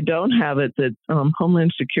 And if they don't have it, that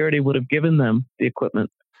Homeland Security would have given them the equipment.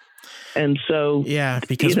 And so,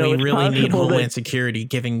 because we really need Homeland Security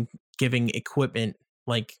giving equipment,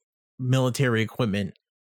 like military equipment,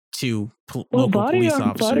 to local police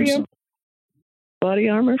officers. Body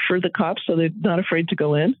armor for the cops, so they're not afraid to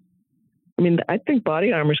go in. I mean, I think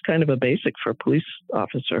body armor is kind of a basic for a police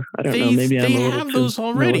officer. I don't know. Maybe I'm a little they have those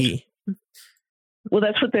already. Well,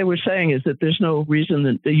 that's what they were saying, is that there's no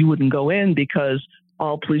reason that you wouldn't go in, because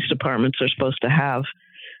all police departments are supposed to have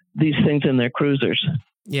these things in their cruisers.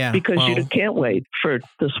 Yeah, because you can't wait for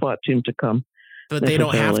the SWAT team to come. But they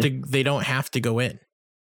don't have to. They don't have to go in.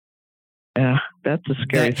 Yeah, that's a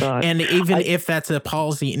scary thought. And if that's a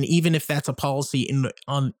policy, in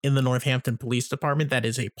the Northampton Police Department, that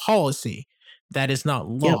is a policy. That is not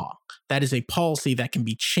law. Yep. That is a policy that can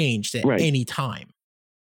be changed at any time.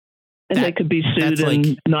 And they could be sued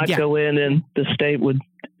and not go in, and the state would,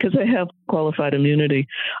 because they have qualified immunity.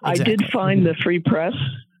 Exactly. I did find the free press,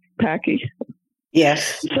 Packy.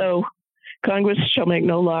 Yes. So Congress shall make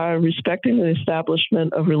no law respecting the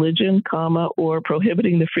establishment of religion, or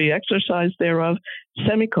prohibiting the free exercise thereof,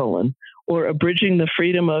 or abridging the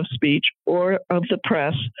freedom of speech or of the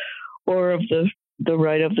press, or of the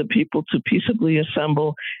right of the people to peaceably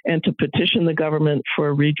assemble and to petition the government for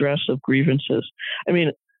a redress of grievances. I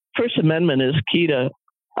mean, First Amendment is key to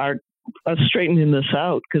us straightening this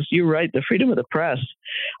out, because you're right, the freedom of the press.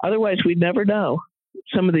 Otherwise, we'd never know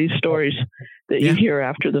some of these stories that you hear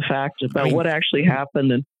after the fact about what actually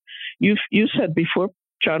happened. And you said before,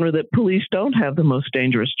 Genre, that police don't have the most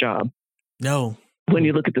dangerous job. No. When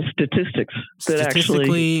you look at the statistics,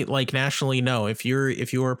 statistically, like nationally, no. If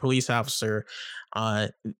you're a police officer,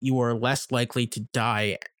 you are less likely to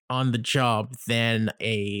die on the job than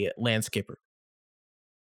a landscaper.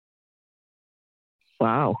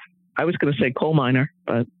 Wow. I was going to say coal miner,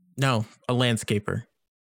 but no, a landscaper.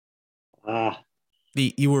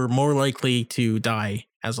 You were more likely to die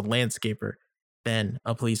as a landscaper than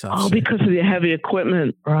a police officer. Oh, because of the heavy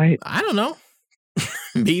equipment, right? I don't know.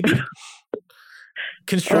 Maybe.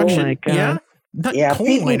 Construction. Oh my God. Yeah.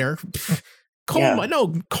 Coal miner.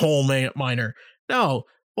 Coal miner. No,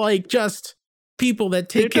 like just people that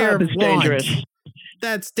take care of lawns. Dangerous.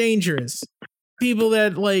 That's dangerous. People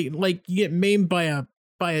that like you get maimed by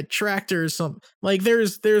a tractor or something. Like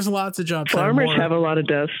there's lots of jobs. Farmers have a lot of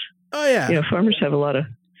deaths. Oh yeah. Yeah, farmers have a lot of.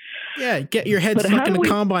 Yeah, get your head stuck in a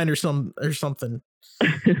combine or something.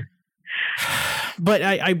 But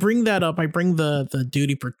I bring that up. I bring the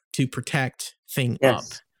duty to protect thing up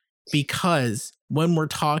because when we're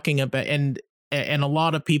talking about and a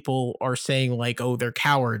lot of people are saying like, oh, they're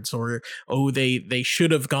cowards, or oh, they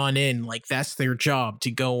should have gone in, like that's their job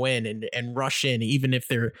to go in and rush in even if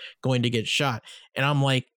they're going to get shot. And I'm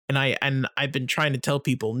like, and I've been trying to tell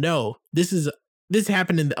people, no, this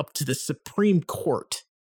happened up to the Supreme Court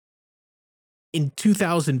in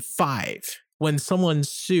 2005 when someone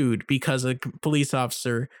sued because a police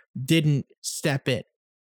officer didn't step in,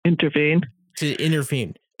 intervene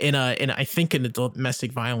in I think in a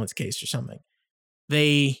domestic violence case or something.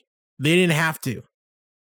 They didn't have to.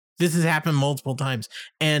 This has happened multiple times,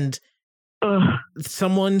 and the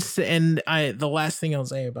last thing I'll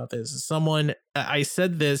say about this is I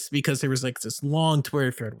said this because there was like this long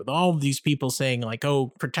Twitter thread with all of these people saying like,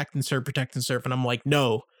 oh, protect and serve, and I'm like,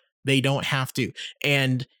 no, they don't have to.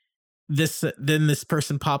 And then this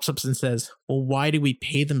person pops up and says, well, why do we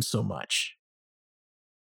pay them so much?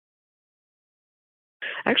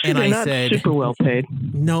 Actually, they're not super well paid.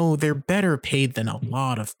 No, they're better paid than a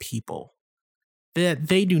lot of people.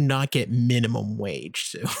 They do not get minimum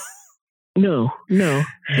wage. So. No.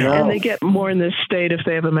 And they get more in this state if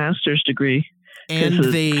they have a master's degree.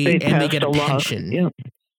 And they get a pension. Yeah.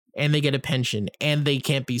 And they get a pension, and they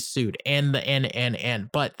can't be sued.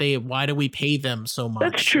 But why do we pay them so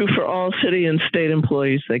much? That's true for all city and state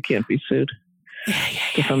employees. They can't be sued.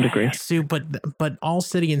 To some degree. Sue, but all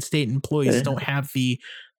city and state employees don't have the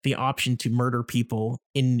option to murder people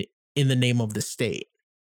in the name of the state.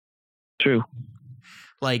 True.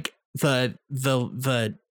 Like the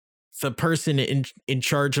person in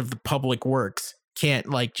charge of the public works can't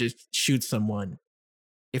like just shoot someone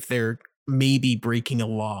if they're maybe breaking a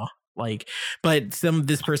law. Like, but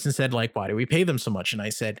this person said like, why do we pay them so much? And I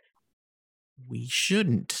said, we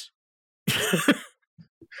shouldn't.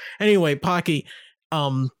 Anyway, Pocky,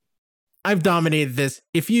 I've dominated this.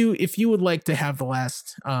 If you would like to have the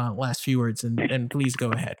last few words, and please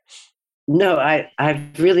go ahead. No,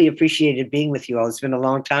 I've really appreciated being with you all. It's been a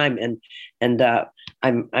long time, and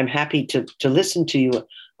I'm happy to listen to you.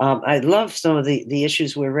 I love some of the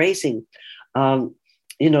issues we're raising.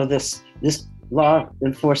 This law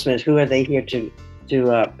enforcement. Who are they here to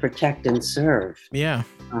protect and serve? Yeah.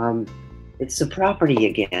 It's the property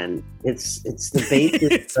again. It's the basis.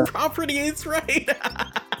 It's property. It's right.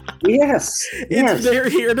 Yes. They're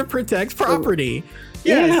here to protect property.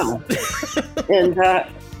 Yes. Yeah.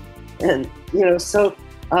 So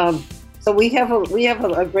we have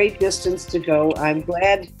a great distance to go. I'm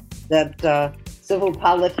glad that Civil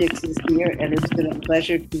Politics is here, and it's been a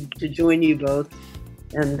pleasure to join you both.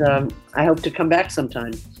 And I hope to come back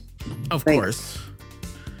sometime. Of course.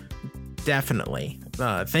 Definitely.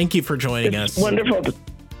 Thank you for joining us. Wonderful.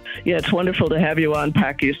 Yeah, it's wonderful to have you on,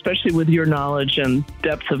 Pocky, especially with your knowledge and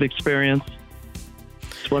depth of experience.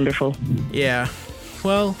 It's wonderful. Yeah.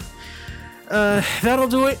 Well, that'll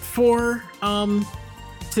do it for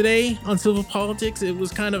today on Civil Politics. It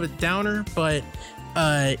was kind of a downer, but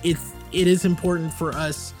it is important for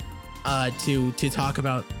us to talk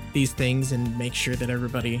about these things and make sure that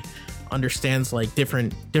everybody understands like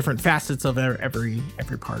different facets of every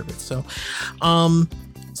part of it.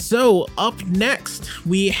 So up next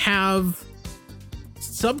we have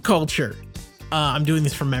Subculture. I'm doing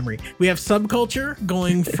this from memory. We have Subculture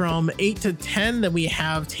going from 8 to 10. Then we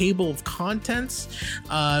have Table of Contents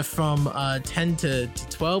from 10 to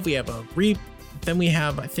 12. We have then we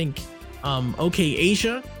have, I think, OK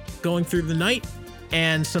Asia going through the night,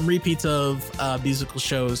 and some repeats of musical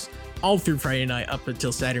shows all through Friday night up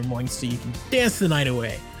until Saturday morning, so you can dance the night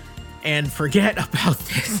away and forget about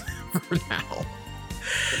this for now.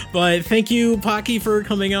 But thank you, Pocky, for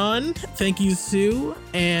coming on. Thank you, Sue.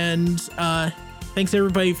 And thanks,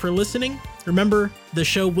 everybody, for listening. Remember, the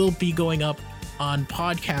show will be going up on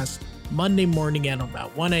podcast Monday morning at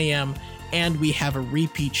about 1 a.m. And we have a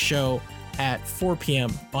repeat show at 4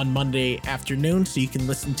 p.m. on Monday afternoon, so you can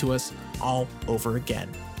listen to us all over again.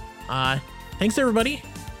 Thanks, everybody.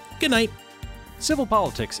 Good night. Civil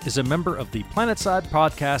Politics is a member of the Planetside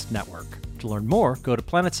Podcast Network. To learn more, go to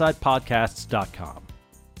planetsidepodcasts.com.